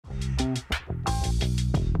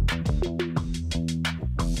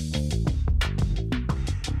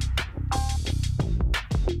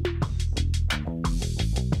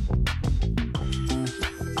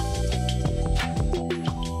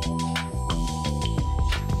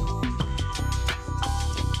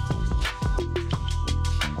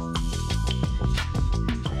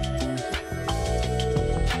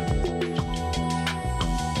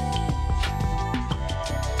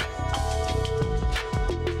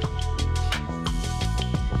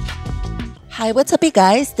Hi, what's up you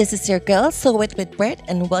guys? This is your girl, Sew It with Brit,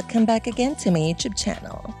 and welcome back again to my YouTube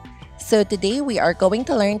channel. So today we are going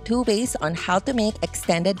to learn two ways on how to make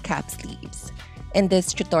extended cap sleeves. In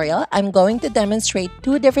this tutorial, I'm going to demonstrate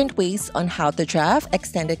two different ways on how to draft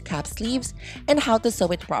extended cap sleeves and how to sew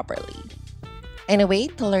it properly. Anyway,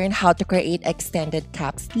 to learn how to create extended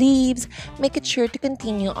cap sleeves, make it sure to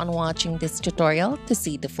continue on watching this tutorial to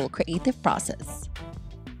see the full creative process.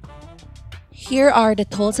 Here are the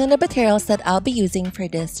tools and the materials that I'll be using for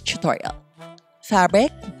this tutorial.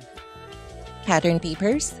 Fabric, pattern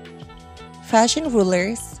papers, fashion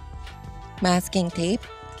rulers, masking tape.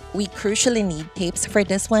 We crucially need tapes for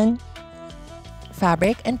this one.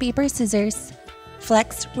 Fabric and paper scissors,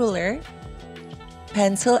 flex ruler,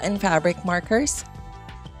 pencil and fabric markers,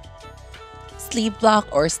 sleeve block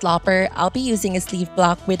or slopper. I'll be using a sleeve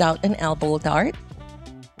block without an elbow dart,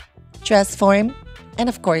 dress form, and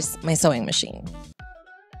of course, my sewing machine.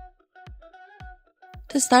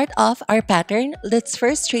 To start off our pattern, let's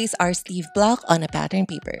first trace our sleeve block on a pattern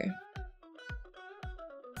paper.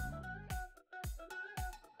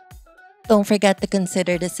 Don't forget to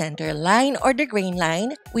consider the center line or the grain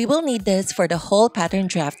line. We will need this for the whole pattern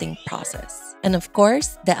drafting process. And of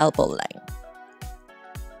course, the elbow line.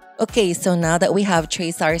 Okay, so now that we have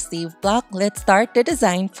traced our sleeve block, let's start the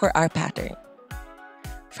design for our pattern.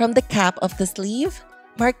 From the cap of the sleeve,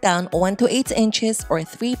 mark down 1 to 8 inches or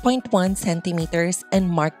 3.1 centimeters and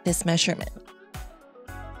mark this measurement.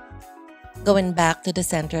 Going back to the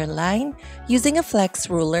center line, using a flex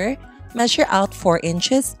ruler, measure out 4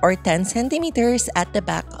 inches or 10 centimeters at the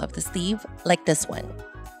back of the sleeve like this one.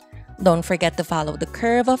 Don't forget to follow the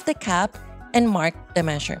curve of the cap and mark the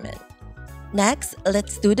measurement. Next,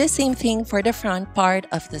 let's do the same thing for the front part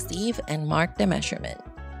of the sleeve and mark the measurement.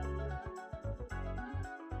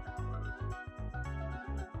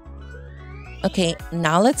 Okay,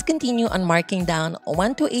 now let's continue on marking down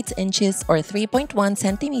 1 to 8 inches or 3.1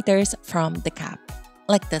 centimeters from the cap,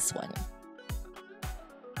 like this one.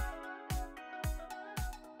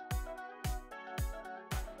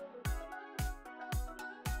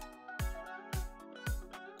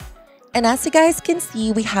 And as you guys can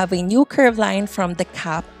see, we have a new curve line from the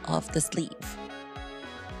cap of the sleeve.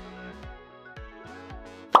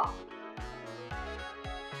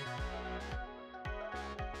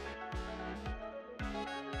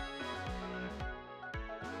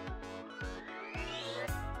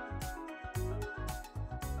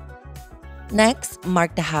 Next,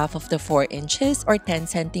 mark the half of the 4 inches or 10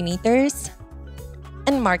 centimeters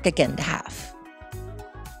and mark again the half.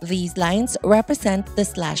 These lines represent the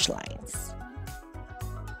slash lines.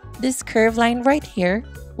 This curve line right here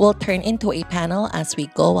will turn into a panel as we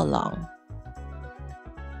go along.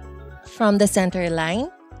 From the center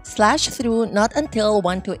line, slash through not until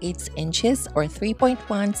 1 to 8 inches or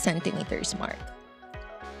 3.1 centimeters mark.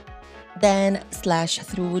 Then slash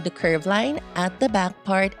through the curve line at the back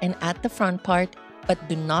part and at the front part, but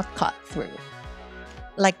do not cut through,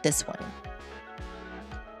 like this one.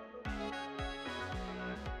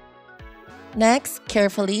 Next,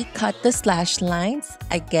 carefully cut the slash lines.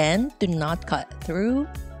 Again, do not cut through.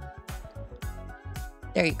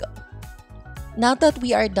 There you go. Now that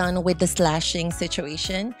we are done with the slashing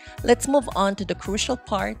situation, let's move on to the crucial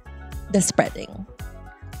part, the spreading.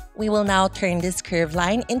 We will now turn this curve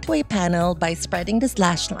line into a panel by spreading the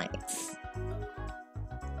slash lines.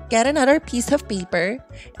 Get another piece of paper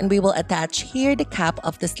and we will attach here the cap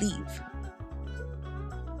of the sleeve.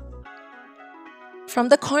 From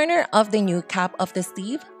the corner of the new cap of the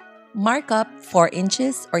sleeve, mark up 4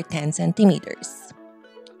 inches or 10 centimeters.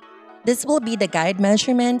 This will be the guide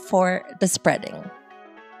measurement for the spreading.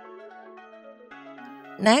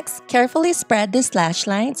 Next, carefully spread the slash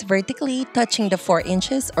lines vertically, touching the 4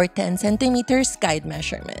 inches or 10 centimeters guide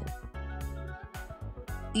measurement.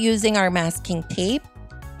 Using our masking tape,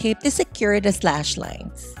 tape to secure the slash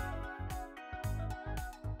lines.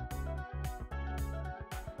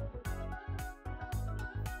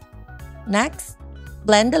 Next,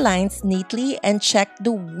 blend the lines neatly and check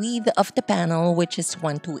the width of the panel, which is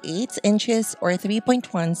 1 to 8 inches or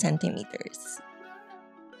 3.1 centimeters.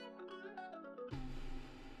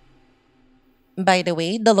 By the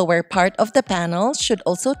way, the lower part of the panel should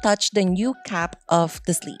also touch the new cap of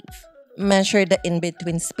the sleeve. Measure the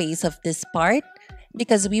in-between space of this part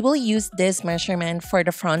because we will use this measurement for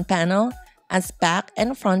the front panel, as back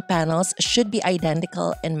and front panels should be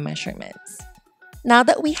identical in measurements. Now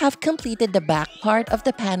that we have completed the back part of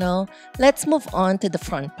the panel, let's move on to the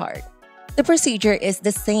front part. The procedure is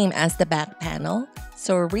the same as the back panel,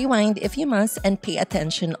 so rewind if you must and pay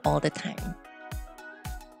attention all the time.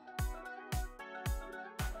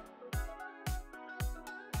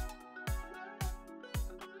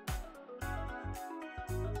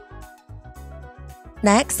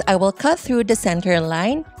 Next, I will cut through the center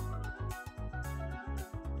line.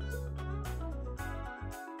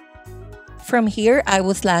 From here, I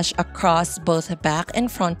will slash across both the back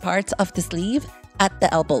and front parts of the sleeve at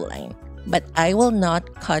the elbow line, but I will not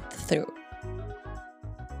cut through.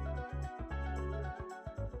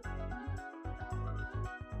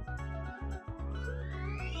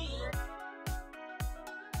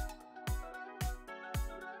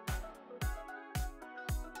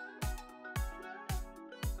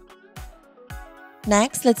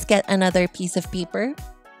 Next, let's get another piece of paper.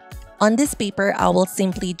 On this paper, I will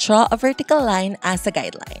simply draw a vertical line as a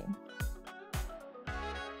guideline.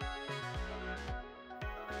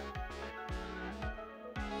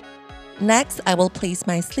 Next, I will place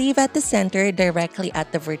my sleeve at the center directly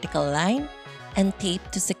at the vertical line and tape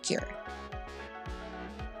to secure.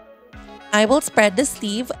 I will spread the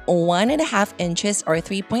sleeve 1.5 inches or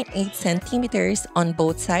 3.8 centimeters on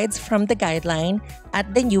both sides from the guideline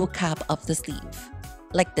at the new cap of the sleeve,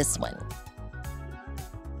 like this one.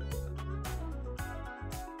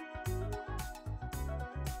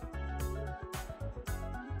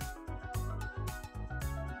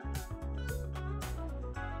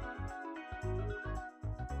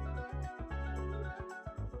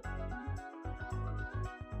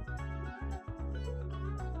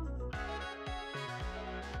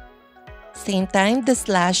 Same time, the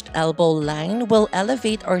slashed elbow line will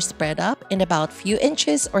elevate or spread up in about few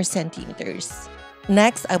inches or centimeters.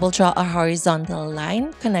 Next, I will draw a horizontal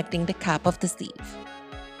line connecting the cap of the sleeve.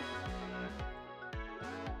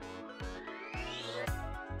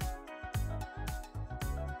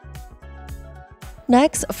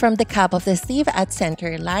 Next, from the cap of the sleeve at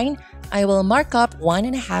center line, I will mark up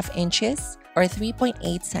 1.5 inches or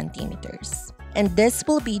 3.8 centimeters. And this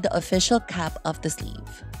will be the official cap of the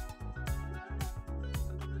sleeve.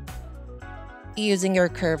 Using your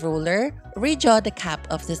curve ruler, redraw the cap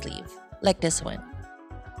of the sleeve, like this one.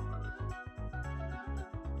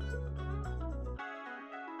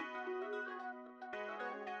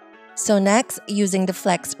 So next, using the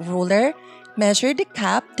flex ruler, measure the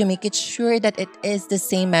cap to make it sure that it is the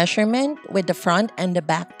same measurement with the front and the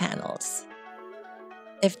back panels.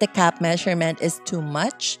 If the cap measurement is too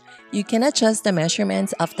much, you can adjust the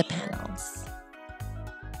measurements of the panels.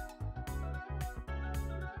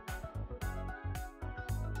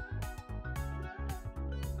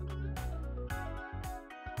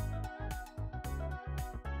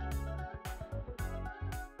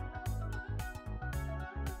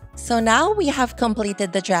 So now we have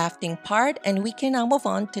completed the drafting part and we can now move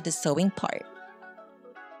on to the sewing part.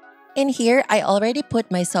 In here, I already put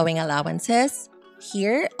my sewing allowances.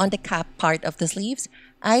 Here, on the cap part of the sleeves,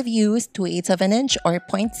 I've used 2/8 of an inch or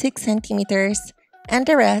 0.6 centimeters, and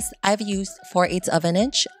the rest I've used 4/8 of an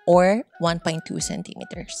inch or 1.2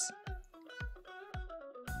 centimeters.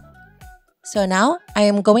 So now, I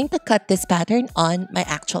am going to cut this pattern on my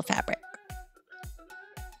actual fabric.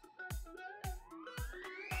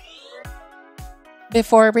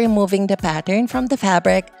 Before removing the pattern from the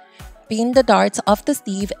fabric, pin the darts of the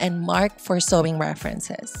sleeve and mark for sewing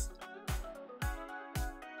references.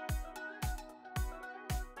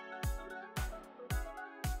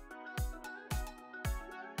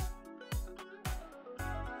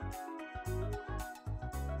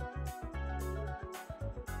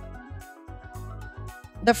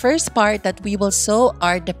 The first part that we will sew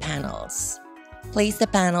are the panels. Place the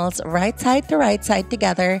panels right side to right side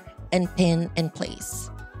together and pin in place.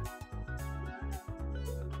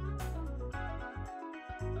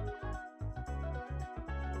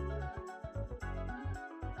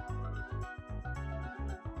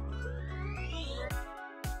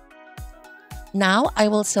 Now, I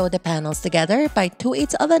will sew the panels together by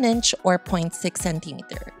 2/8 of an inch or 0.6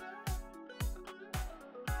 centimeter.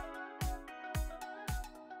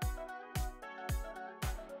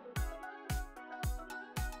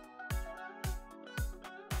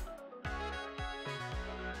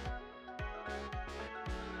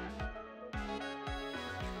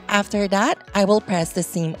 After that, I will press the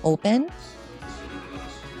seam open.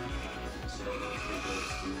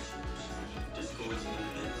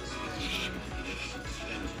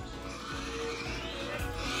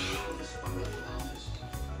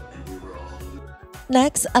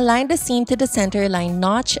 Next, align the seam to the center line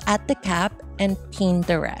notch at the cap and pin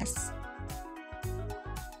the rest.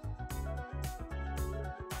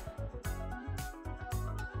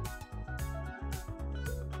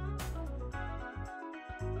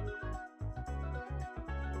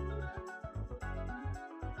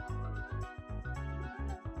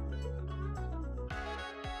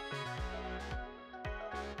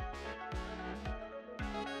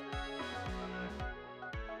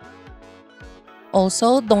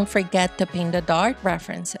 Also, don't forget to pin the dart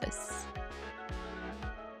references.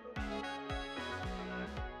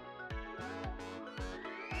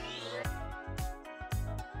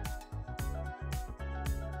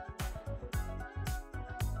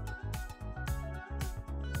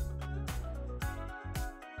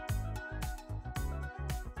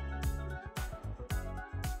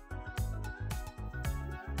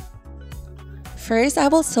 First, I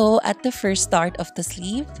will sew at the first dart of the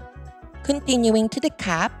sleeve, continuing to the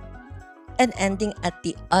cap, and ending at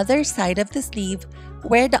the other side of the sleeve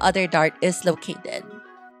where the other dart is located.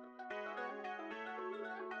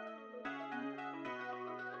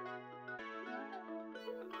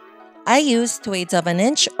 I use 2/8 of an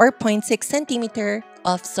inch or 0.6 centimeter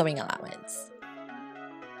of sewing allowance.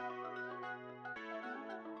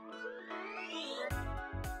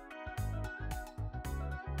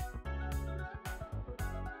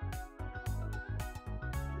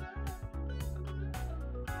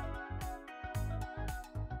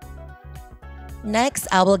 Next,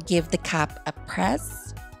 I will give the cap a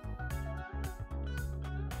press.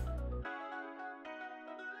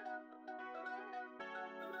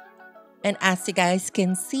 And as you guys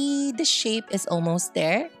can see, the shape is almost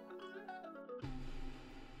there.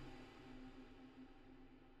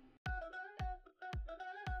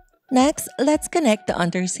 Next, let's connect the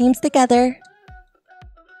underseams together.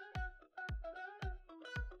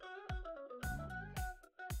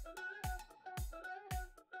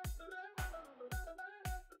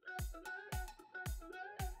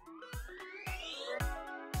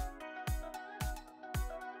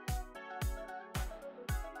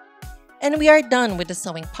 And we are done with the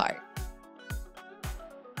sewing part.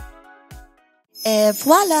 Et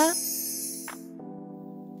voila!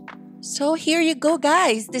 So here you go,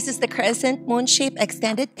 guys. This is the crescent moon shape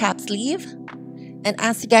extended cap sleeve. And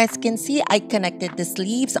as you guys can see, I connected the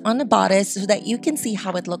sleeves on the bodice so that you can see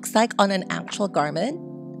how it looks like on an actual garment.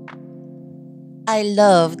 I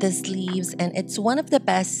love the sleeves, and it's one of the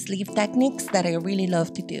best sleeve techniques that I really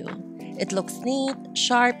love to do. It looks neat,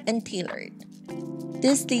 sharp, and tailored.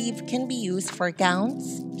 This sleeve can be used for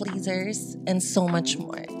gowns, blazers, and so much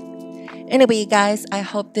more. Anyway, guys, I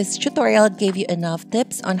hope this tutorial gave you enough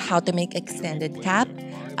tips on how to make extended cap.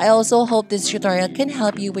 I also hope this tutorial can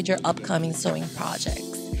help you with your upcoming sewing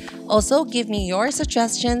projects. Also, give me your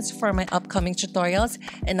suggestions for my upcoming tutorials,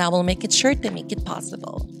 and I will make sure to make it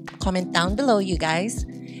possible. Comment down below, you guys.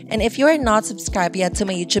 And if you are not subscribed yet to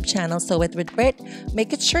my YouTube channel, Sew It with Brit,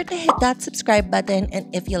 make it sure to hit that subscribe button.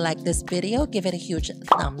 And if you like this video, give it a huge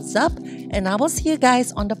thumbs up. And I will see you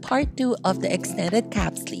guys on the part 2 of the extended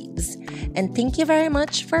cap sleeves. And thank you very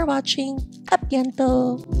much for watching. A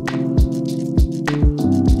bientôt!